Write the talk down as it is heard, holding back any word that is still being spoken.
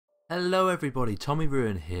Hello everybody,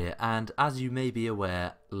 Tommyruin here, and as you may be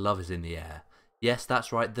aware, love is in the air. Yes,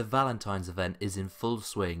 that's right, the Valentine's event is in full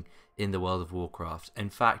swing in the World of Warcraft. In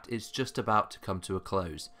fact, it's just about to come to a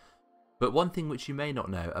close. But one thing which you may not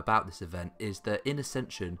know about this event is that in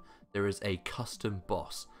Ascension, there is a custom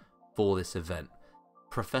boss for this event.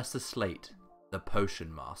 Professor Slate, the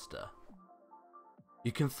Potion Master.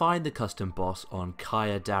 You can find the custom boss on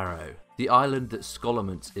Kaya Darrow, the island that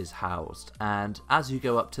Scholomance is housed, and as you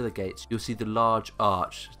go up to the gates you'll see the large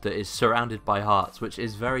arch that is surrounded by hearts, which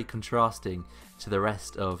is very contrasting to the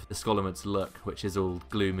rest of the Scholomance look, which is all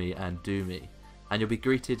gloomy and doomy. And you'll be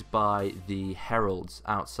greeted by the heralds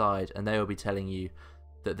outside, and they will be telling you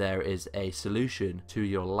that there is a solution to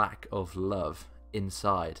your lack of love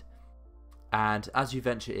inside. And as you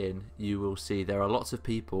venture in, you will see there are lots of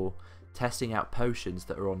people testing out potions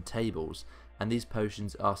that are on tables, and these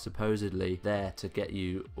potions are supposedly there to get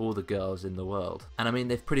you all the girls in the world. And I mean,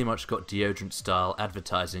 they've pretty much got deodorant style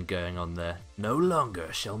advertising going on there. No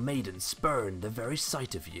longer shall maidens spurn the very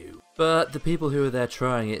sight of you. But the people who are there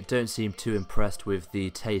trying it don't seem too impressed with the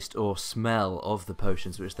taste or smell of the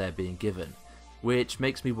potions which they're being given, which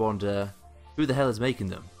makes me wonder who the hell is making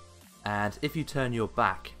them. And if you turn your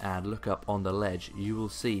back and look up on the ledge, you will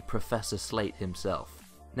see Professor Slate himself.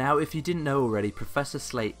 Now, if you didn't know already, Professor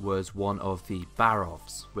Slate was one of the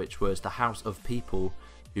Barovs, which was the house of people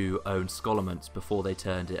who owned Scholomance before they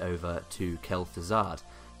turned it over to Kel'Thuzad.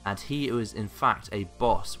 And he was in fact a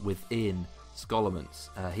boss within Scholomance.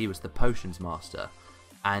 He was the Potions Master.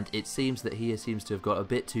 And it seems that he seems to have got a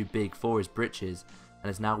bit too big for his britches and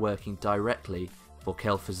is now working directly for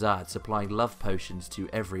Kel'Thuzad, supplying love potions to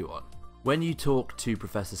everyone. When you talk to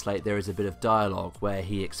Professor Slate, there is a bit of dialogue where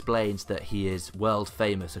he explains that he is world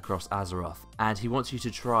famous across Azeroth, and he wants you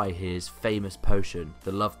to try his famous potion,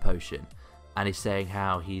 the love potion, and he's saying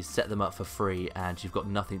how he's set them up for free and you've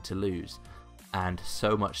got nothing to lose and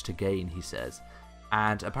so much to gain, he says.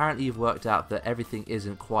 And apparently you've worked out that everything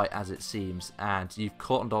isn't quite as it seems, and you've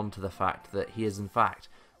cottoned on to the fact that he is in fact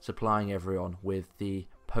supplying everyone with the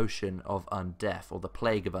potion of undeath, or the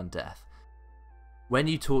plague of undeath. When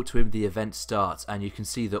you talk to him, the event starts and you can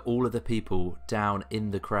see that all of the people down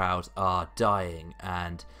in the crowd are dying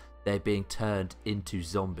and they're being turned into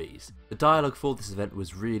zombies. The dialogue for this event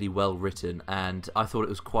was really well written, and I thought it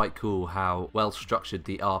was quite cool how well structured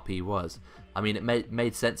the RP was. I mean, it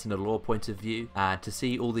made sense in a lore point of view, and to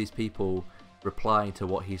see all these people replying to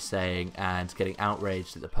what he's saying and getting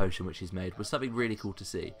outraged at the potion which he's made was something really cool to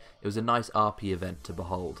see. It was a nice RP event to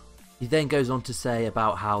behold. He then goes on to say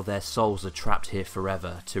about how their souls are trapped here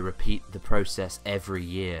forever to repeat the process every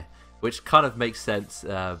year, which kind of makes sense.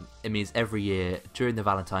 It means every year during the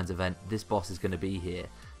Valentine's event this boss is going to be here,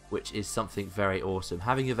 which is something very awesome.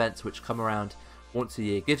 Having events which come around once a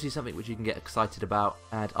year gives you something which you can get excited about,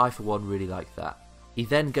 and I for one really like that. He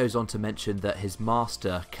then goes on to mention that his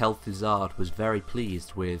master Kel'Thuzad was very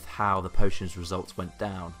pleased with how the potion's results went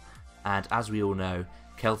down, and as we all know,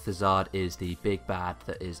 Kel'Thuzad is the big bad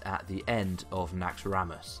that is at the end of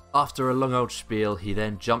Naxxramas. After a long old spiel, he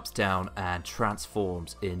then jumps down and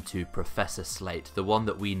transforms into Professor Slate, the one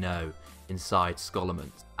that we know inside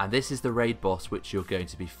Scholomance. And this is the raid boss which you're going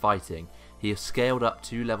to be fighting. He has scaled up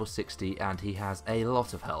to level 60 and he has a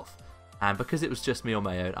lot of health. And because it was just me on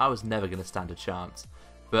my own, I was never going to stand a chance.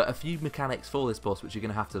 But a few mechanics for this boss which you're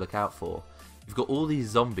going to have to look out for. You've got all these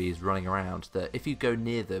zombies running around that if you go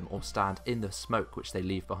near them or stand in the smoke which they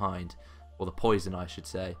leave behind, or the poison I should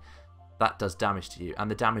say, that does damage to you, and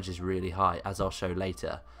the damage is really high, as I'll show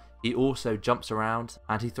later. He also jumps around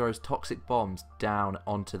and he throws toxic bombs down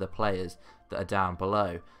onto the players that are down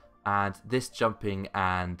below, and this jumping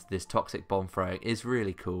and this toxic bomb throwing is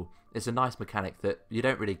really cool. It's a nice mechanic that you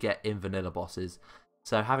don't really get in vanilla bosses,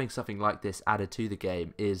 so having something like this added to the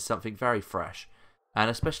game is something very fresh. And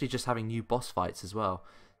especially just having new boss fights as well.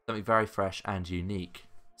 Something very fresh and unique.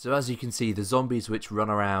 So as you can see, the zombies which run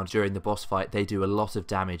around during the boss fight, they do a lot of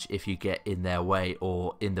damage if you get in their way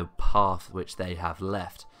or in the path which they have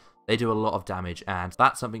left. They do a lot of damage, and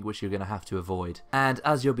that's something which you're going to have to avoid. And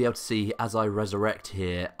as you'll be able to see as I resurrect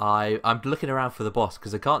here, I'm looking around for the boss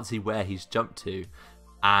because I can't see where he's jumped to.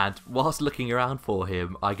 And whilst looking around for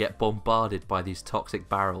him, I get bombarded by these toxic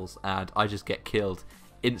barrels and I just get killed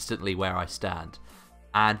instantly where I stand.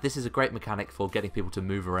 And this is a great mechanic for getting people to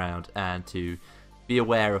move around and to be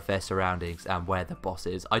aware of their surroundings and where the boss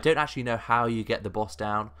is. I don't actually know how you get the boss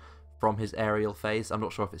down from his aerial phase. I'm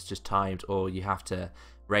not sure if it's just timed or you have to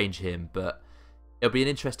range him, but it'll be an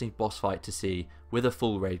interesting boss fight to see with a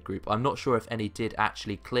full raid group. I'm not sure if any did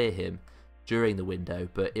actually clear him during the window,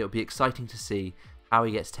 but it'll be exciting to see how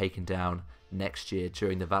he gets taken down next year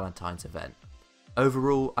during the Valentine's event.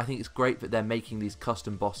 Overall, I think it's great that they're making these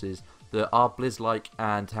custom bosses that are Blizz-like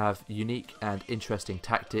and have unique and interesting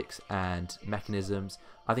tactics and mechanisms.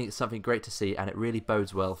 I think it's something great to see, and it really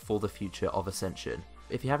bodes well for the future of Ascension.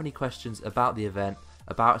 If you have any questions about the event,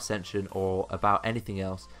 about Ascension, or about anything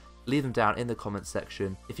else, leave them down in the comments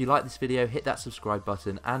section. If you like this video, hit that subscribe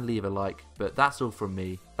button and leave a like, but that's all from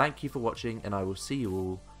me. Thank you for watching, and I will see you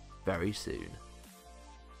all very soon.